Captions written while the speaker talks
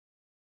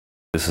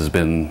This has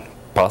been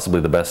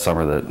possibly the best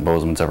summer that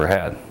Bozeman's ever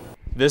had.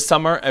 This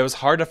summer, it was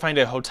hard to find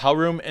a hotel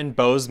room in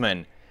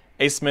Bozeman.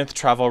 A Smith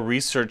Travel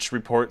Research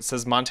report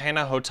says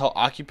Montana hotel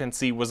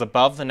occupancy was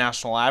above the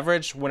national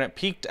average when it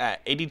peaked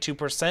at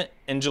 82%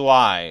 in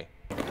July.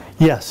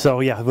 Yes,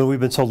 so yeah, we've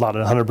been sold out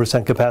at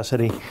 100%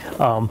 capacity,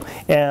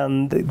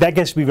 and that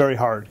gets to be very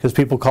hard because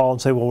people call and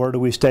say, well, where do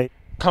we stay?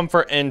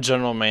 Comfort Inn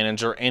General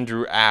Manager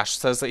Andrew Ash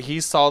says that he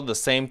saw the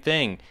same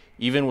thing,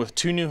 even with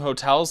 2 new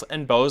hotels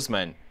in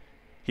Bozeman.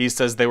 He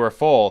says they were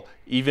full,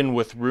 even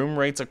with room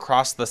rates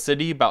across the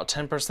city about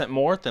 10%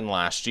 more than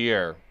last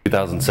year.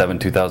 2007,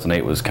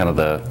 2008 was kind of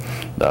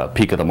the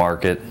peak of the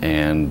market,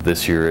 and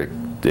this year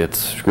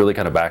it's really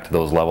kind of back to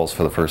those levels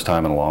for the first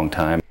time in a long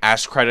time.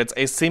 Ash credits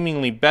a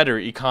seemingly better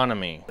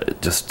economy.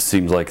 It just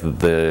seems like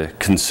the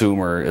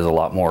consumer is a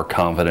lot more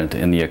confident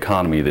in the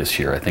economy this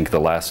year. I think the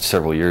last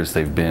several years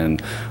they've been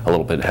a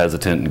little bit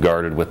hesitant and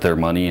guarded with their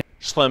money.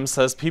 Schlemm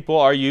says people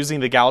are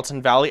using the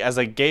Gallatin Valley as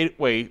a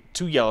gateway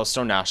to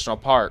Yellowstone National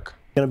Park.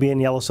 Going to be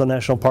in Yellowstone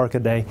National Park a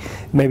day,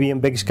 maybe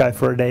in Big Sky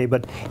for a day,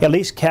 but at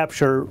least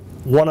capture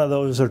one of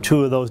those or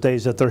 2 of those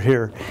days that they're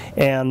here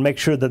and make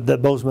sure that the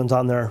Bozeman's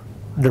on their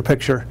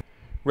picture.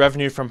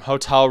 Revenue from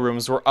hotel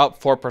rooms were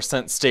up 4%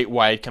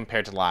 statewide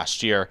compared to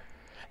last year.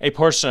 A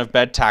portion of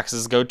bed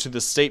taxes go to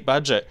the state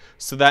budget,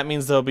 so that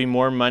means there will be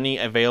more money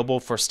available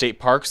for state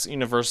parks,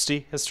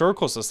 university,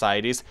 historical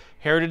societies,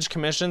 heritage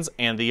commissions,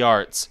 and the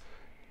arts.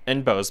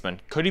 In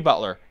Bozeman, Cody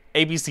Butler,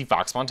 ABC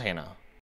Fox Montana.